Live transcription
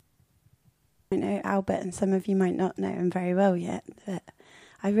I know Albert, and some of you might not know him very well yet, but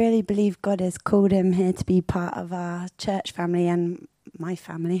I really believe God has called him here to be part of our church family and my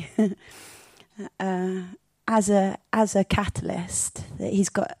family as a catalyst, that he's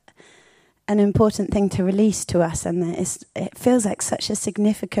got an important thing to release to us, and that it feels like such a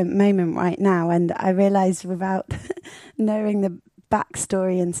significant moment right now. And I realise, without knowing the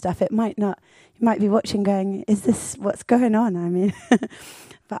backstory and stuff, it might not. You might be watching, going, "Is this what's going on?" I mean,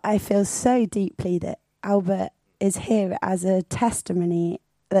 but I feel so deeply that Albert is here as a testimony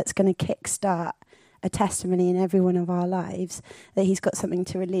that's going to kickstart a testimony in every one of our lives, that he's got something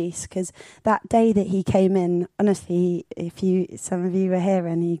to release. Because that day that he came in, honestly, some of you were here,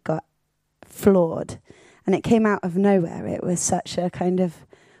 and he got floored, and it came out of nowhere. It was such a kind of,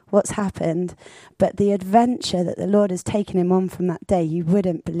 what's happened? But the adventure that the Lord has taken him on from that day, you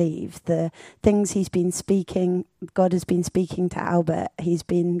wouldn't believe. The things he's been speaking, God has been speaking to Albert. He's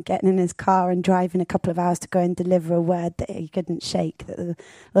been getting in his car and driving a couple of hours to go and deliver a word that he couldn't shake, that the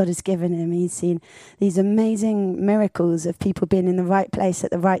Lord has given him. He's seen these amazing miracles of people being in the right place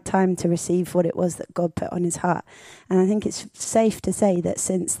at the right time to receive what it was that God put on his heart. And I think it's safe to say that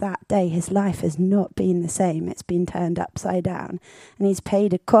since that day, his life has not been the same. It's been turned upside down. And he's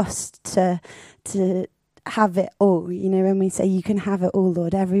paid a cost to have it all. You know, when we say, "You can have it all,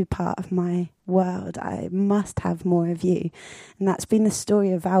 Lord, every part of my world, I must have more of you." And that's been the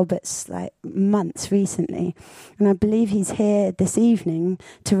story of Albert's months recently. And I believe he's here this evening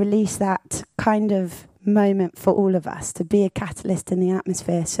to release that kind of moment for all of us, to be a catalyst in the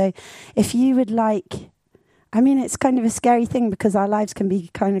atmosphere. So if you would like, it's kind of a scary thing, because our lives can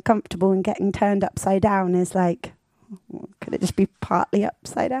be kind of comfortable, and getting turned upside down is like, could it just be partly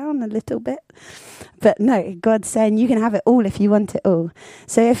upside down a little bit? But no, God's saying you can have it all if you want it all.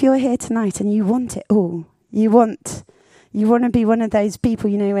 So if you're here tonight and you want it all, you want to be one of those people,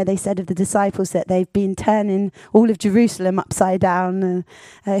 where they said of the disciples that they've been turning all of Jerusalem upside down.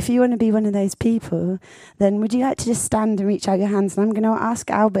 If you want to be one of those people, then would you like to just stand and reach out your hands? And I'm going to ask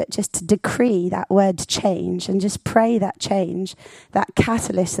Albert just to decree that word change, and just pray that change, that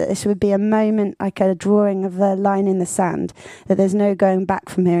catalyst, that this would be a moment like a drawing of a line in the sand, that there's no going back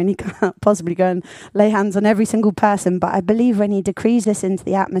from here. And he can't possibly go and lay hands on every single person. But I believe when he decrees this into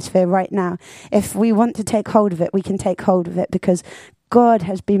the atmosphere right now, if we want to take hold of it, we can take hold of it, because God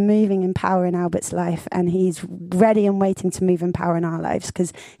has been moving in power in Albert's life, and he's ready and waiting to move in power in our lives,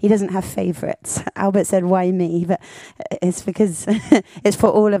 because he doesn't have favourites. Albert said, "Why me?" But it's because it's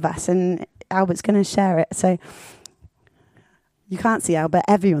for all of us, and Albert's going to share it. So you can't see Albert,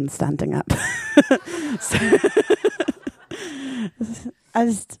 everyone's standing up. So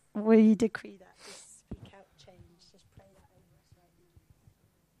will you decree that? Just speak out change. Just pray that over us right now.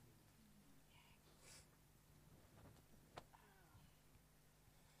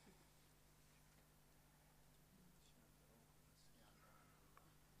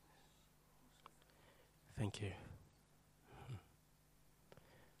 Thank you.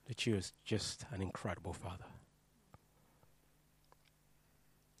 That you is just an incredible Father.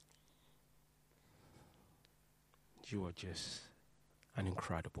 You are just an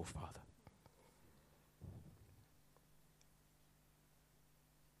incredible Father.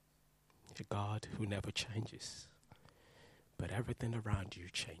 You're God who never changes, but everything around you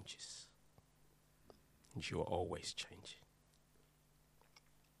changes. And you are always changing.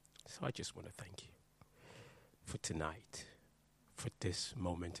 So I just want to thank you for tonight, for this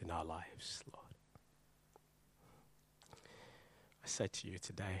moment in our lives, Lord. I said to you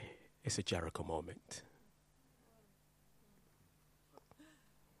today, it's a Jericho moment.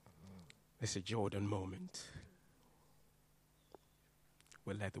 It's a Jordan moment.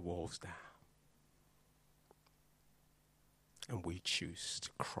 We let the walls down. And we choose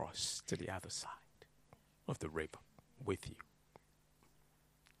to cross to the other side of the river with you.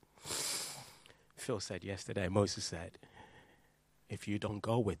 Phil said yesterday, Moses said, if you don't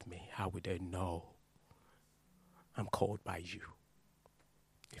go with me, how would they know I'm called by you?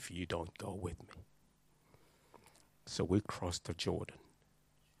 If you don't go with me. So we crossed the Jordan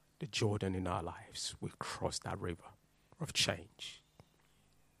in our lives. We crossed that river of change.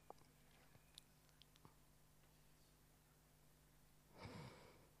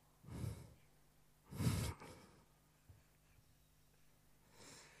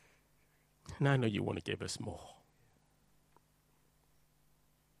 And I know you want to give us more.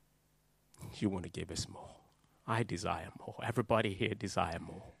 You want to give us more. I desire more. Everybody here desire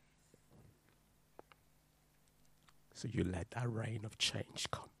more. So you let that rain of change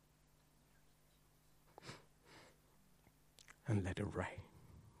come. And let it rain.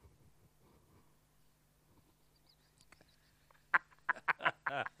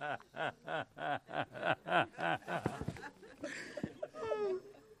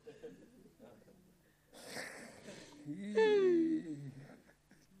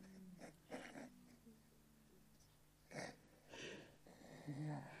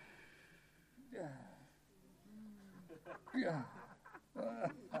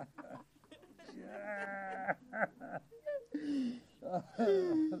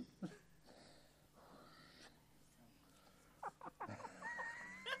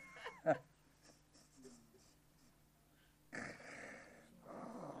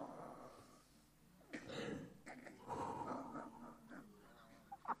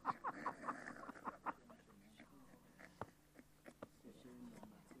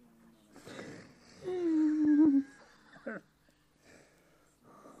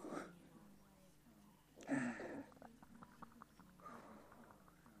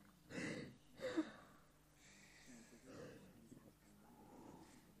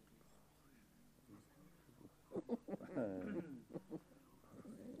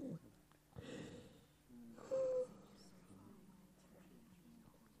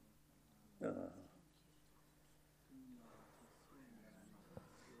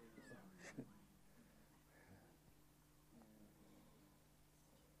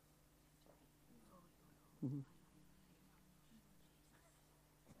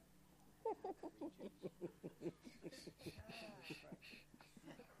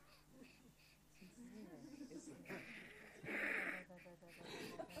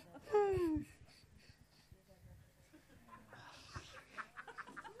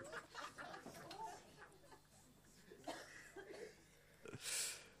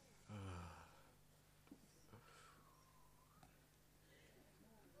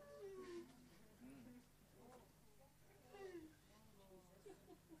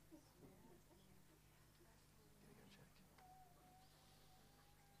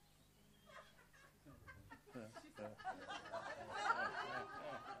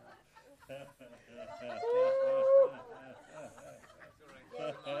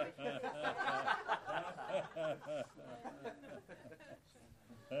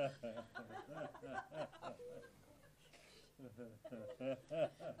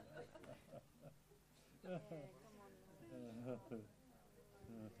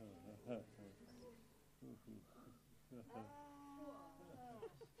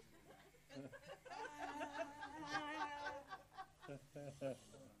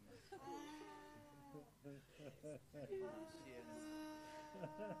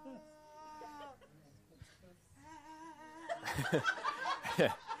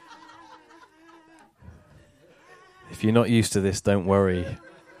 If you're not used to this, don't worry.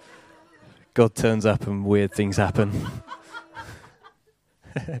 God turns up and weird things happen.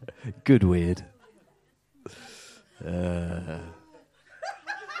 Good weird.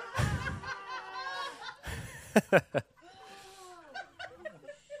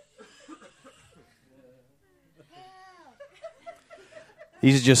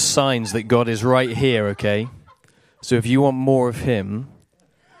 These are just signs that God is right here, okay? So if you want more of him,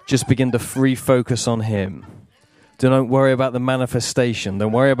 just begin to refocus on him. Don't worry about the manifestation.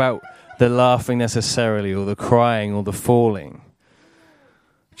 Don't worry about the laughing necessarily, or the crying, or the falling.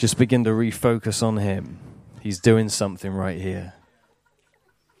 Just begin to refocus on him. He's doing something right here.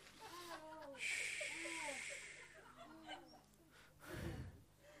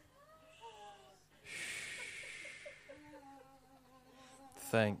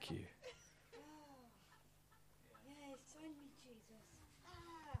 Thank you.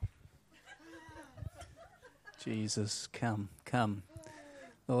 Jesus, come.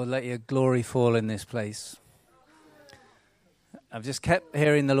 Lord, let your glory fall in this place. I've just kept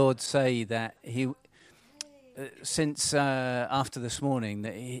hearing the Lord say that since after this morning,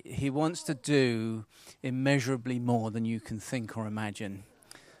 that he wants to do immeasurably more than you can think or imagine.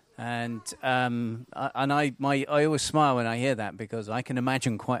 And I always smile when I hear that, because I can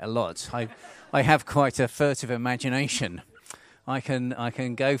imagine quite a lot. I have quite a furtive imagination. I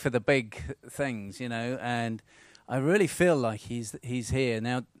can go for the big things, and I really feel like he's here.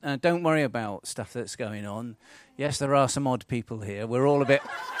 Now, don't worry about stuff that's going on. Yes, there are some odd people here. We're all a bit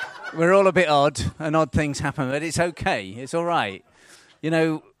odd, and odd things happen, but it's okay. It's all right.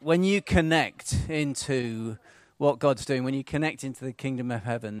 When you connect into what God's doing, when you connect into the kingdom of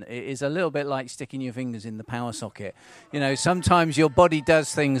heaven, it is a little bit like sticking your fingers in the power socket. Sometimes your body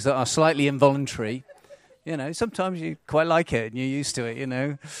does things that are slightly involuntary. Sometimes you quite like it and you're used to it,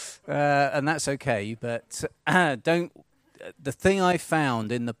 and that's okay. But the thing I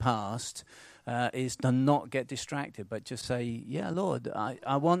found in the past is to not get distracted, but just say, yeah, Lord,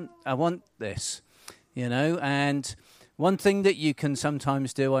 I want this, and One thing that you can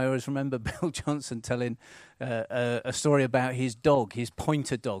sometimes do, I always remember Bill Johnson telling a story about his dog, his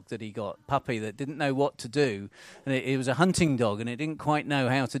pointer dog that he got, puppy, that didn't know what to do. And it was a hunting dog, and it didn't quite know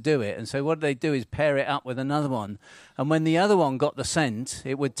how to do it. And so what they do is pair it up with another one. And when the other one got the scent,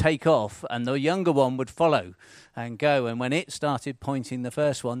 it would take off, and the younger one would follow and go. And when it started pointing the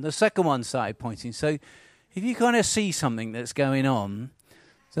first one, the second one started pointing. So if you kind of see something that's going on,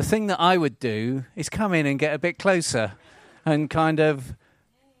 the thing that I would do is come in and get a bit closer and kind of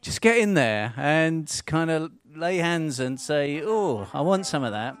just get in there and kind of lay hands and say, oh, I want some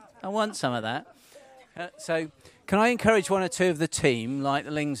of that. I want some of that. So can I encourage one or two of the team, like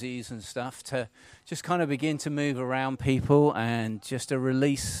the Lingsies and stuff, to just kind of begin to move around people and just to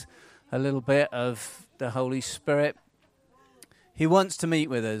release a little bit of the Holy Spirit? He wants to meet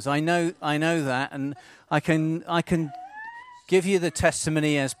with us. I know that, and I can give you the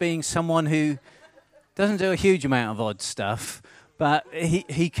testimony as being someone who doesn't do a huge amount of odd stuff, but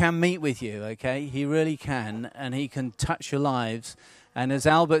he can meet with you, okay? He really can, and he can touch your lives. And as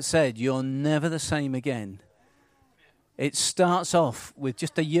Albert said, you're never the same again. It starts off with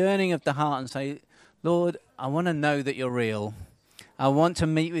just a yearning of the heart and say, Lord, I want to know that you're real. I want to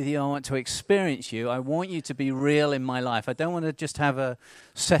meet with you. I want to experience you. I want you to be real in my life. I don't want to just have a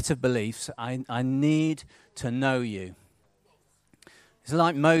set of beliefs. I need to know you. It's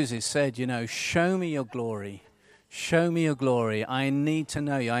like Moses said, show me your glory. Show me your glory. I need to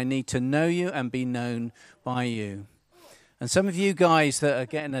know you. I need to know you and be known by you. And some of you guys that are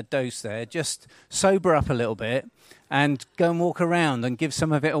getting a dose there, just sober up a little bit and go and walk around and give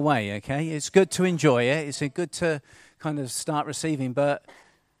some of it away, okay? It's good to enjoy it. It's good to kind of start receiving. But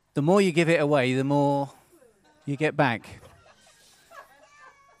the more you give it away, the more you get back.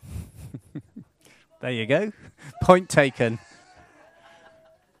 There you go. Point taken.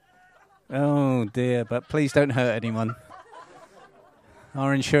 Oh, dear, but please don't hurt anyone.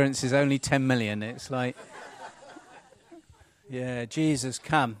 Our insurance is only 10 million. It's like, yeah, Jesus,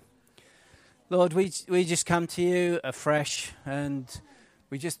 come. Lord, we just come to you afresh, and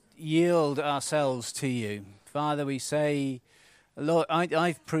we just yield ourselves to you. Father, we say, Lord,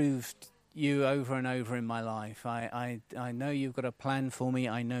 I've proved you over and over in my life. I know you've got a plan for me.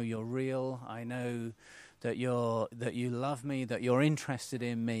 I know you're real. I know that you love me, that you're interested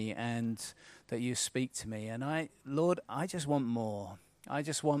in me, and that you speak to me. And Lord, I just want more. I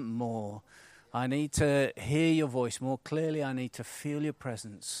just want more. I need to hear your voice more clearly. I need to feel your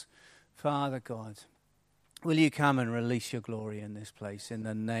presence. Father God, will you come and release your glory in this place in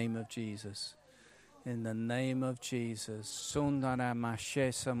the name of Jesus? In the name of Jesus. Come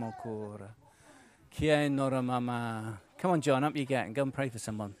on, John, up you get and go and pray for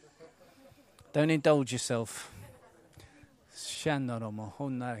someone. Don't indulge yourself.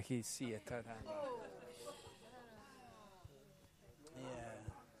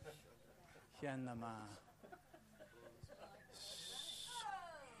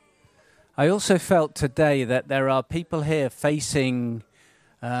 I also felt today that there are people here facing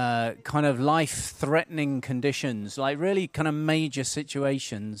kind of life-threatening conditions, like really kind of major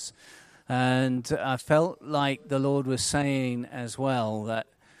situations. And I felt like the Lord was saying as well that,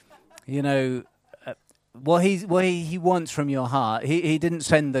 what he wants from your heart, he didn't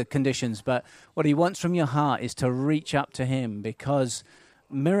send the conditions, but what he wants from your heart is to reach up to him, because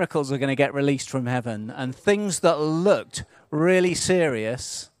miracles are going to get released from heaven, and things that looked really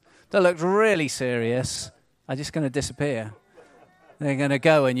serious, are just going to disappear. They're going to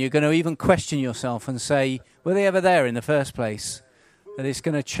go, and you're going to even question yourself and say, were they ever there in the first place? That it's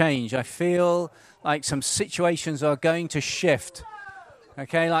going to change. I feel like some situations are going to shift.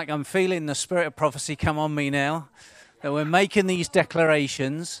 Okay, like I'm feeling the spirit of prophecy come on me now, that we're making these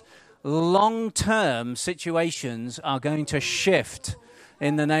declarations. Long-term situations are going to shift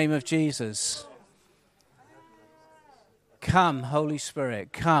in the name of Jesus. Come, Holy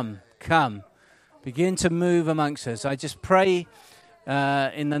Spirit, come. Begin to move amongst us. I just pray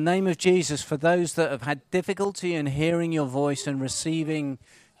in the name of Jesus for those that have had difficulty in hearing your voice and receiving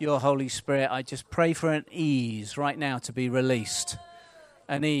your Holy Spirit. I just pray for an ease right now to be released.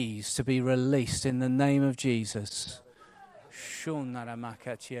 An ease to be released in the name of Jesus.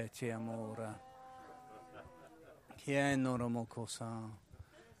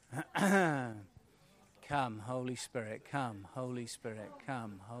 Come, Holy Spirit, come, Holy Spirit,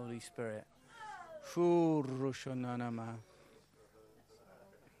 come, Holy Spirit.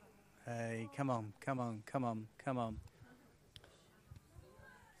 Hey, come on.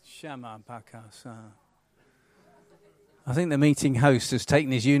 Shama Bakasa. I think the meeting host has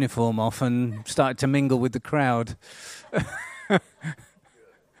taken his uniform off and started to mingle with the crowd.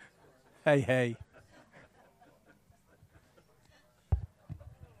 Hey.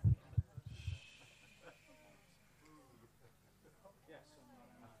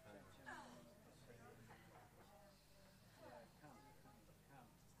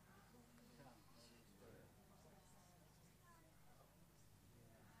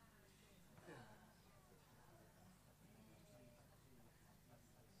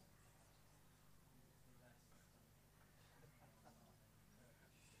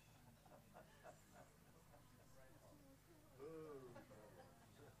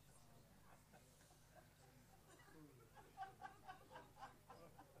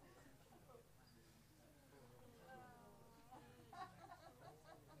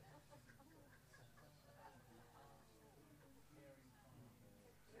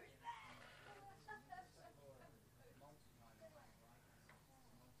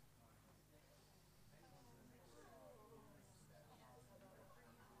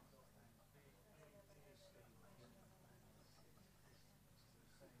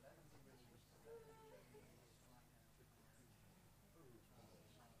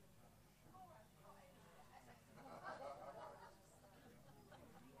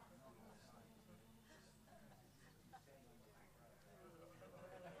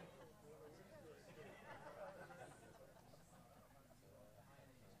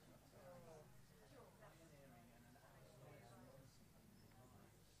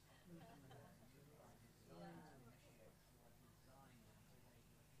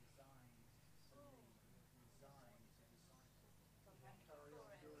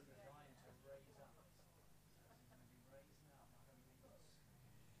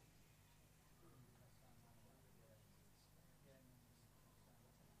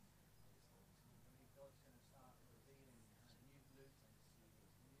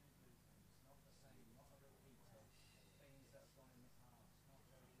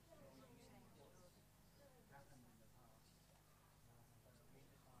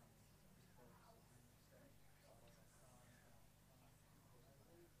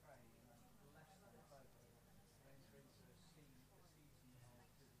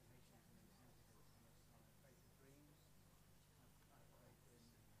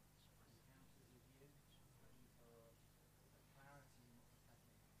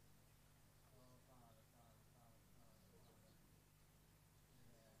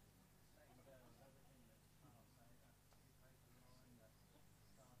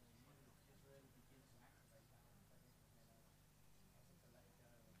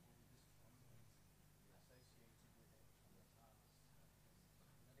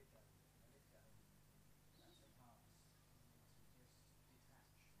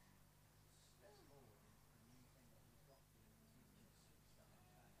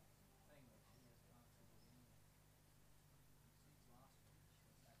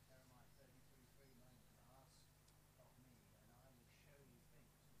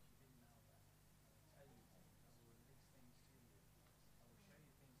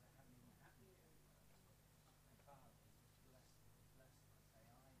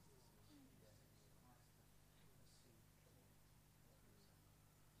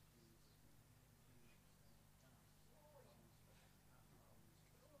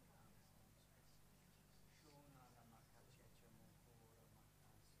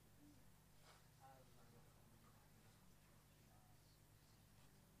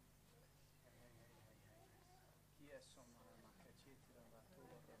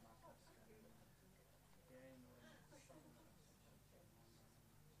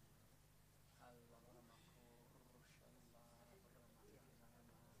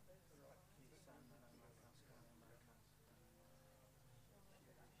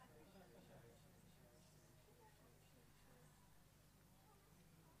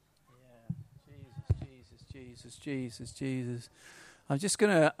 Jesus. I'm just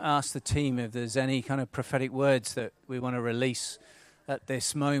going to ask the team if there's any kind of prophetic words that we want to release at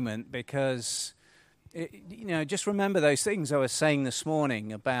this moment, because, just remember those things I was saying this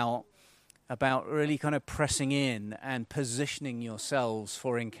morning about really kind of pressing in and positioning yourselves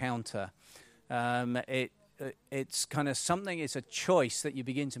for encounter. It's kind of something, it's a choice that you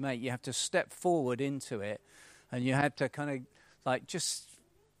begin to make. You have to step forward into it, and you have to kind of like just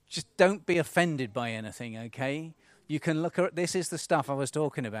don't be offended by anything, okay? You can look at, this is the stuff I was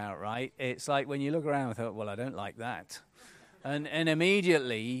talking about, right? It's like when you look around and thought, well, I don't like that. And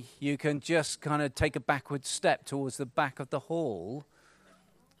immediately you can just kind of take a backward step towards the back of the hall,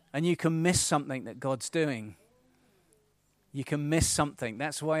 and you can miss something that God's doing. You can miss something.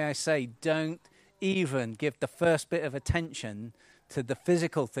 That's why I say don't even give the first bit of attention to the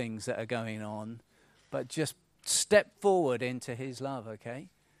physical things that are going on, but just step forward into his love, okay?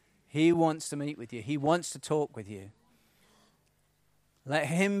 He wants to meet with you. He wants to talk with you. Let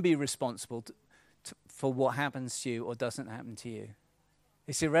him be responsible for what happens to you or doesn't happen to you.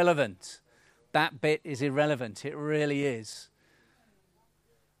 It's irrelevant. That bit is irrelevant. It really is.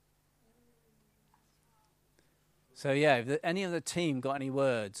 So yeah, if any of the team got any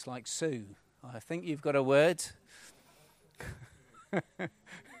words, like Sue, I think you've got a word.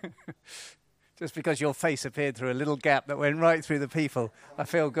 Just because your face appeared through a little gap that went right through the people, I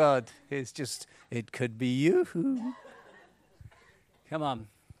feel God is just, it could be you. Come on.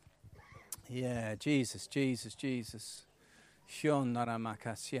 Yeah, Jesus. Shonara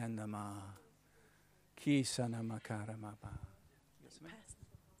makasiandama. Kisana makaramaba. Just anything.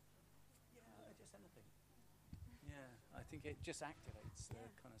 Yeah, I think it just activates the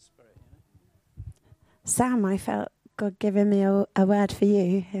kind of spirit, Sam, I felt God giving me a word for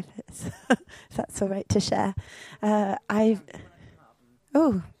you, if that's all right to share.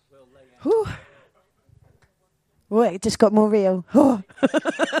 It just got more real. Oh.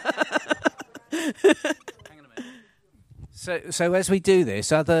 Hang on a minute. So as we do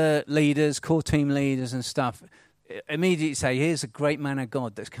this, other leaders, core team leaders and stuff, immediately say, here's a great man of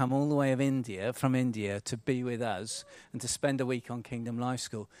God that's come all the way from India to be with us and to spend a week on Kingdom Life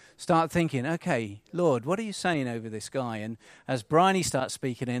School. Start thinking, okay, Lord, what are you saying over this guy? And as Bryony starts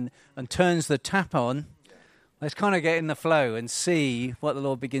speaking in and turns the tap on, let's kind of get in the flow and see what the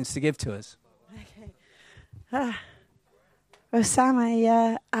Lord begins to give to us. Okay. Well, Sam,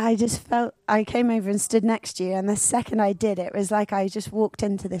 I just felt, I came over and stood next to you, and the second I did, it was like I just walked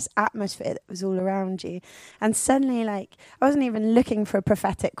into this atmosphere that was all around you. And suddenly, I wasn't even looking for a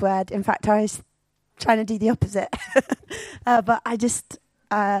prophetic word. In fact, I was trying to do the opposite. But I just,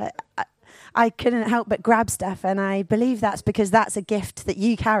 I couldn't help but grab stuff, and I believe that's because that's a gift that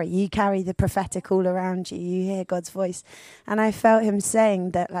you carry. You carry the prophetic all around you. You hear God's voice. And I felt him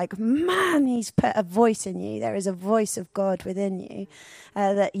saying that, man, he's put a voice in you. There is a voice of God within you,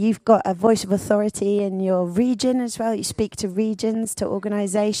 that you've got a voice of authority in your region as well. You speak to regions, to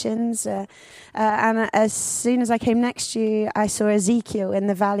organizations. And as soon as I came next to you, I saw Ezekiel in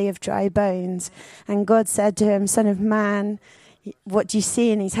the valley of dry bones. And God said to him, Son of man, what do you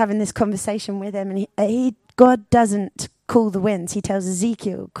see? And he's having this conversation with him, and God doesn't call the winds. He tells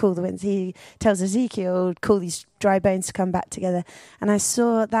Ezekiel, call the winds. He tells Ezekiel, call these dry bones to come back together. And I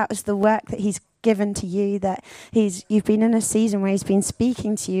saw that was the work that he's given to you, that you've been in a season where he's been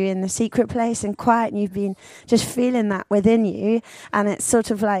speaking to you in the secret place and quiet, and you've been just feeling that within you. And it's sort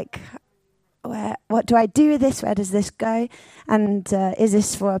of like, what do I do with this? Where does this go? And is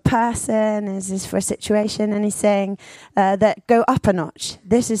this for a person? Is this for a situation? And he's saying that go up a notch.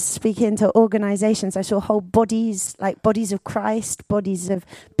 This is speaking to organizations. I saw whole bodies, like bodies of Christ, bodies of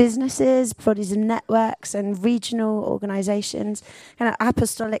businesses, bodies of networks and regional organizations, kind of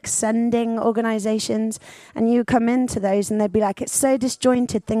apostolic sending organizations. And you come into those and they'd be like, it's so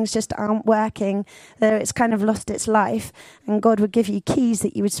disjointed, things just aren't working. It's kind of lost its life. And God would give you keys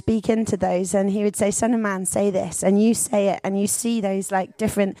that you would speak into those. And he would say, Son of man, say this. And you say it. And you see those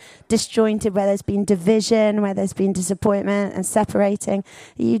different disjointed, where there's been division, where there's been disappointment and separating.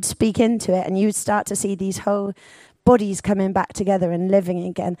 You'd speak into it, and you would start to see these whole bodies coming back together and living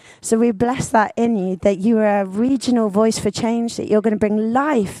again. So we bless that in you, that you are a regional voice for change, that you're going to bring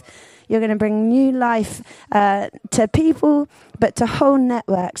life. You're going to bring new life to people, but to whole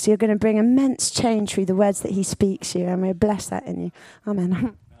networks. You're going to bring immense change through the words that he speaks you, and we bless that in you.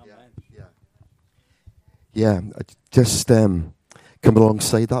 Amen. Yeah, I just come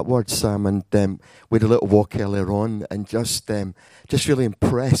alongside that word, Sam, and we had a little walk earlier on, and just really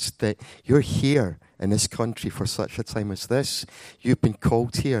impressed that you're here in this country for such a time as this. You've been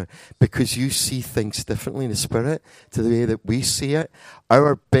called here because you see things differently in the Spirit to the way that we see it.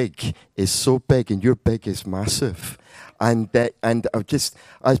 Our big is so big, and your big is massive. And I've just,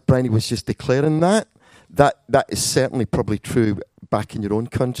 as Bryony was just declaring that is certainly probably true back in your own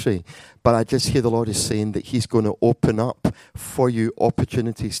country. But I just hear the Lord is saying that he's going to open up for you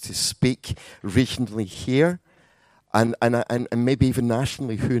opportunities to speak regionally here and maybe even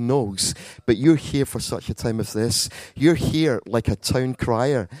nationally, who knows. But you're here for such a time as this. You're here like a town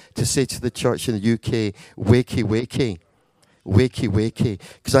crier to say to the church in the UK, wakey, wakey. Wakey, wakey.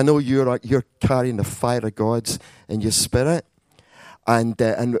 Because I know you're carrying the fire of God in your spirit. And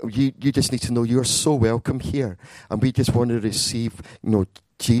you just need to know you're so welcome here. And we just want to receive,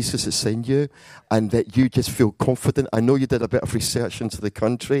 Jesus is in you, and that you just feel confident. I know you did a bit of research into the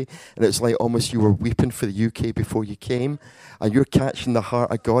country, and it's like almost you were weeping for the UK before you came, and you're catching the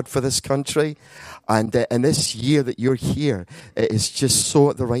heart of God for this country. And this year that you're here, it is just so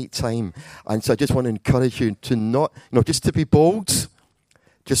at the right time. And so I just want to encourage you to not, just to be bold,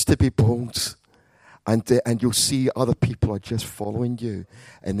 And you'll see other people are just following you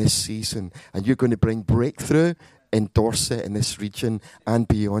in this season. And you're going to bring breakthrough in Dorset, in this region, and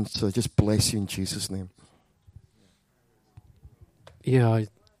beyond. So I just bless you in Jesus' name. Yeah,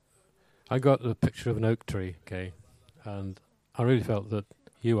 I got the picture of an oak tree, okay? And I really felt that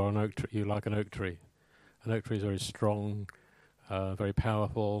you are an oak tree. You like an oak tree. An oak tree is very strong, very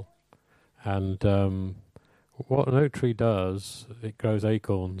powerful. And what an oak tree does, it grows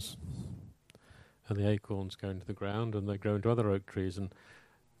acorns. And the acorns go into the ground, and they grow into other oak trees,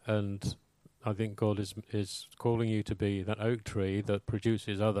 and I think God is calling you to be that oak tree that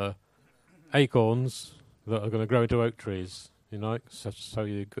produces other acorns that are going to grow into oak trees. So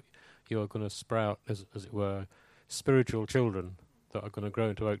you are going to sprout, as it were, spiritual children that are going to grow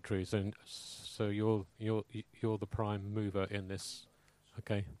into oak trees, and so you're the prime mover in this.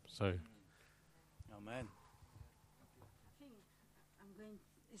 Okay, so. Amen.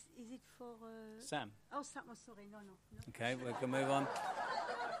 Is it for... Sam. Oh, Sam, sorry, no. Okay, we can move on.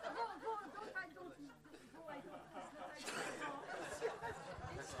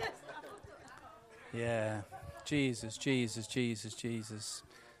 Yeah, Jesus.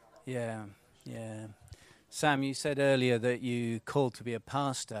 Yeah. Sam, you said earlier that you called to be a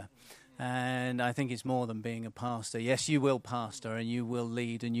pastor. And I think it's more than being a pastor. Yes, you will pastor, and you will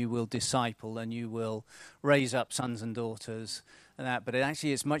lead, and you will disciple, and you will raise up sons and daughters, and that. But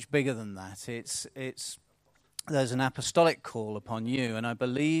it's much bigger than that. There's an apostolic call upon you, and I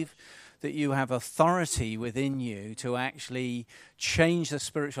believe that you have authority within you to actually change the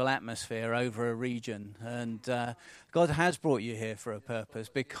spiritual atmosphere over a region. And God has brought you here for a purpose,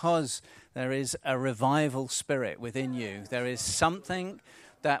 because there is a revival spirit within you. There is something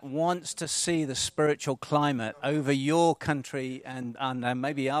that wants to see the spiritual climate over your country and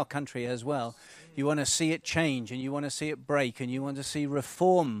maybe our country as well. You want to see it change, and you want to see it break, and you want to see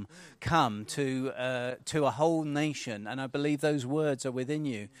reform come to a whole nation. And I believe those words are within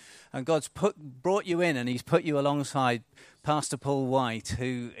you. And God's brought you in, and he's put you alongside Pastor Paul White,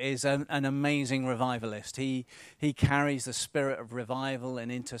 who is an amazing revivalist. He carries the spirit of revival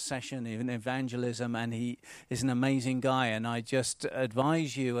and intercession, even evangelism, and he is an amazing guy. And I just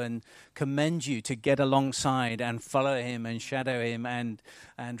advise you and commend you to get alongside and follow him and shadow him and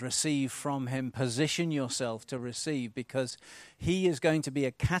receive from him. Position yourself to receive, because he is going to be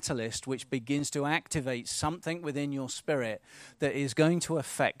a catalyst which begins to activate something within your spirit that is going to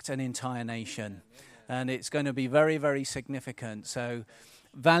affect an entire nation. And it's going to be very, very significant. So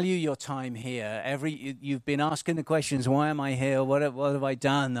value your time here. You've been asking the questions, why am I here? What have I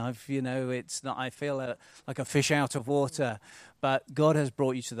done? It's not, I feel like a fish out of water. But God has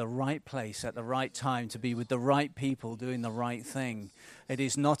brought you to the right place at the right time to be with the right people doing the right thing. It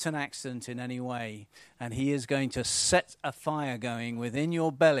is not an accident in any way. And he is going to set a fire going within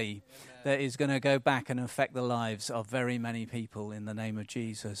your belly that is going to go back and affect the lives of very many people in the name of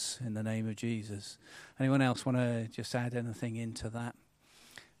Jesus. In the name of Jesus. Anyone else want to just add anything into that?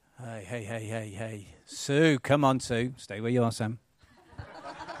 Hey. Sue, come on, Sue. Stay where you are, Sam.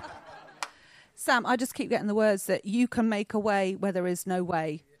 Sam, I just keep getting the words that you can make a way where there is no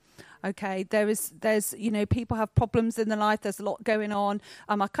way. Okay, there's people have problems in their life. There's a lot going on.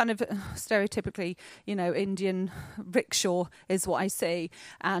 I kind of stereotypically, Indian rickshaw is what I see.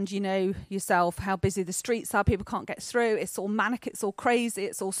 And yourself, how busy the streets are. People can't get through. It's all manic. It's all crazy.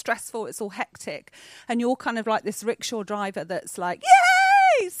 It's all stressful. It's all hectic. And you're kind of like this rickshaw driver that's like, yay!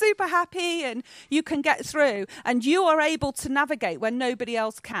 yay, super happy, and you can get through. And you are able to navigate when nobody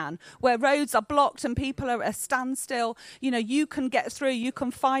else can, where roads are blocked and people are at a standstill. You can get through. You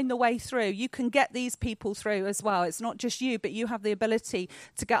can find the way through. You can get these people through as well. It's not just you, but you have the ability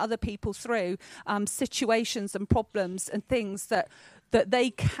to get other people through situations and problems and things that they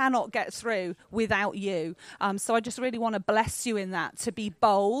cannot get through without you. So I just really want to bless you in that, to be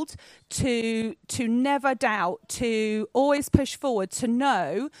bold, to never doubt, to always push forward, to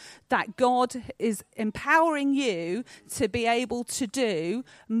know that God is empowering you to be able to do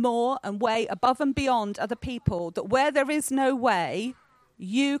more and way above and beyond other people, that where there is no way,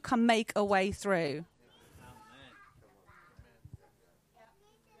 you can make a way through.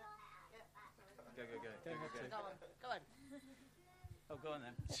 Go on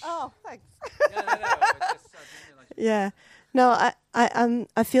then. Oh, thanks. Yeah. No,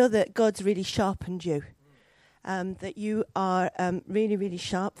 I feel that God's really sharpened you, that you are really, really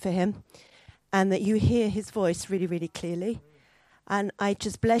sharp for him, and that you hear his voice really, really clearly. And I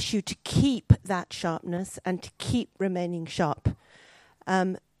just bless you to keep that sharpness and to keep remaining sharp.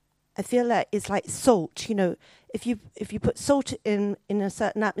 I feel like it's like salt. If you put salt in a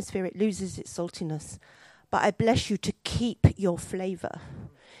certain atmosphere, it loses its saltiness. But I bless you to keep your flavor,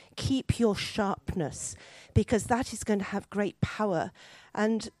 keep your sharpness, because that is going to have great power.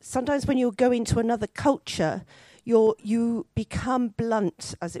 And sometimes when you go into another culture, you become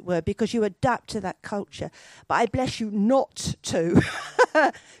blunt, as it were, because you adapt to that culture. But I bless you not to.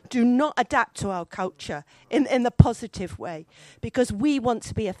 Do not adapt to our culture in the positive way, because we want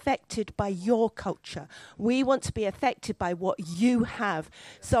to be affected by your culture. We want to be affected by what you have.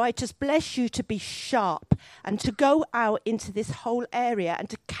 So I just bless you to be sharp and to go out into this whole area and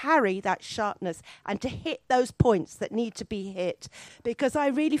to carry that sharpness and to hit those points that need to be hit. Because I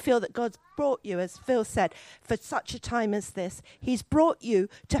really feel that God's brought you, as Phil said, for such a time as this. He's brought you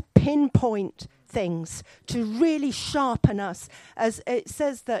to pinpoint things, to really sharpen us. As it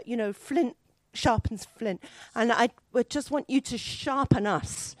says that, flint sharpens flint. And I would just want you to sharpen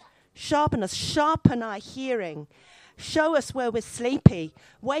us, sharpen our hearing. Show us where we're sleepy.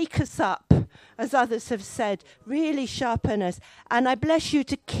 Wake us up, as others have said. Really sharpen us. And I bless you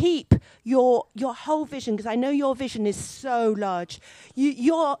to keep your whole vision, because I know your vision is so large.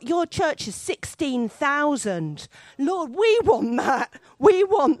 Your church is 16,000. Lord, we want that. We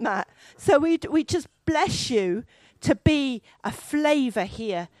want that. So we just bless you to be a flavor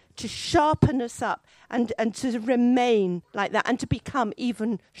here, to sharpen us up and to remain like that and to become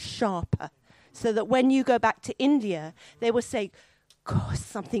even sharper. So that when you go back to India, they will say, God,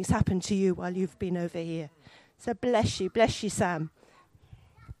 something's happened to you while you've been over here. So bless you, Sam.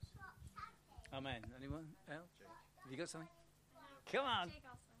 Amen. Anyone else? Have you got something? Come on.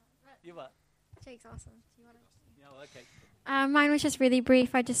 You what? Jake's awesome. Do you want to? No, okay. Mine was just really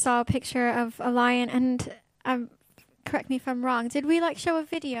brief. I just saw a picture of a lion, and correct me if I'm wrong. Did we show a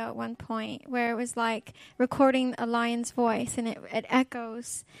video at one point where it was recording a lion's voice and it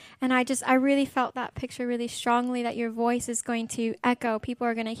echoes? And I really felt that picture really strongly, that your voice is going to echo. People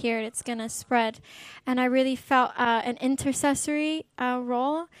are going to hear it. It's going to spread. And I really felt an intercessory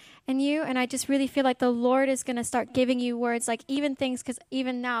role in you. And I just really feel like the Lord is going to start giving you words, even things, because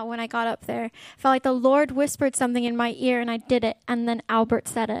even now when I got up there, I felt like the Lord whispered something in my ear and I did it. And then Albert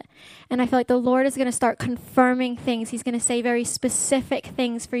said it. And I feel like the Lord is going to start confirming things. He's going to say very specific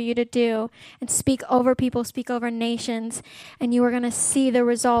things for you to do and speak over people, speak over nations. And you are going to see the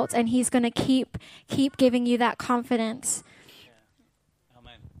results. And he's going to keep giving you that confidence. Yeah.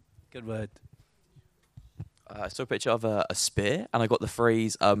 Amen. Good word. I saw a picture of a spear, and I got the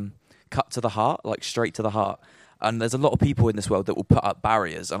phrase cut to the heart, straight to the heart. And there's a lot of people in this world that will put up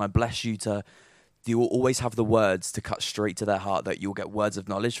barriers, and I bless you you will always have the words to cut straight to their heart, that you'll get words of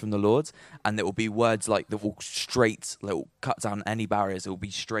knowledge from the Lord, and there will be words that will cut down any barriers. It will be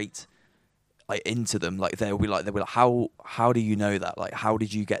straight into them. They'll be like, how do you know that? How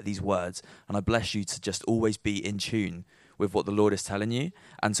did you get these words? And I bless you to just always be in tune with what the Lord is telling you,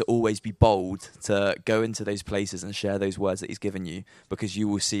 and to always be bold to go into those places and share those words that he's given you, because you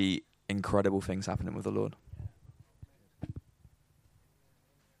will see incredible things happening with the Lord.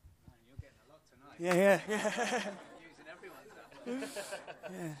 Yeah.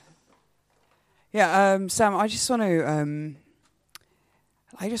 Yeah, Sam, I just want to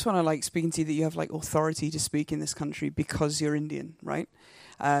speak to you that you have authority to speak in this country because you're Indian, right?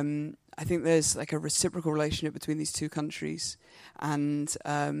 I think there's a reciprocal relationship between these two countries, and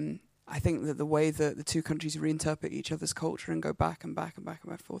I think that the way that the two countries reinterpret each other's culture and go back and back and back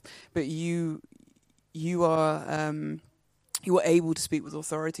and back and forth. But you are you were able to speak with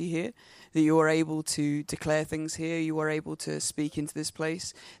authority here, that you were able to declare things here, you were able to speak into this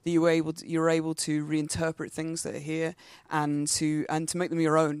place, that you were able to reinterpret things that are here and to make them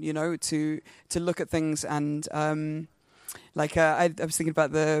your own, you know, to look at things and I was thinking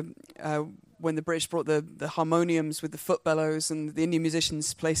about when the British brought the harmoniums with the foot bellows, and the Indian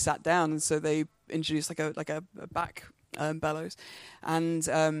musicians sat down, and so they introduced like a back bellows, and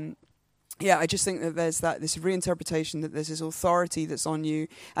I just think that there's this reinterpretation, that there's this authority that's on you,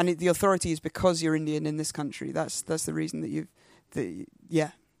 and the authority is because you're Indian in this country. That's the reason that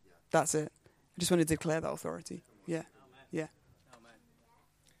that's it. I just wanted to declare that authority. Yeah, yeah.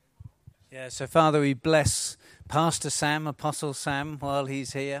 Yeah, so Father, we bless Pastor Sam, Apostle Sam, while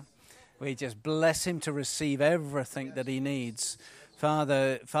he's here. We just bless him to receive everything that he needs.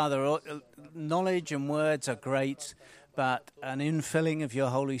 Father, knowledge and words are great, but an infilling of your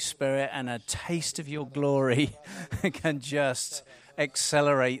Holy Spirit and a taste of your glory can just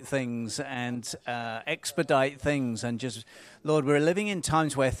accelerate things and expedite things. And just, Lord, we're living in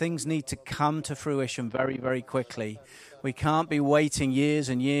times where things need to come to fruition very, very quickly. We can't be waiting years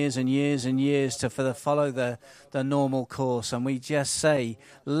and years and years and years to follow the normal course. And we just say,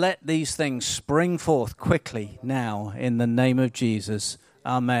 let these things spring forth quickly now in the name of Jesus.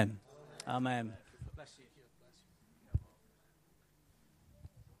 Amen. Amen.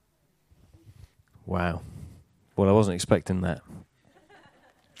 Wow. Well, I wasn't expecting that.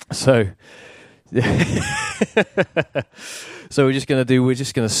 So, so we're just going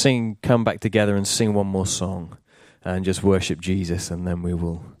to sing, come back together and sing one more song and just worship Jesus, and then we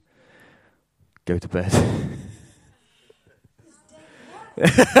will go to bed.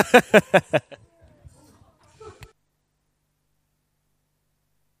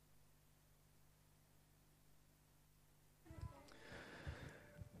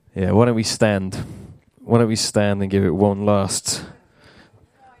 Yeah, why don't we stand? Why don't we stand and give it one last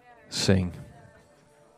sing?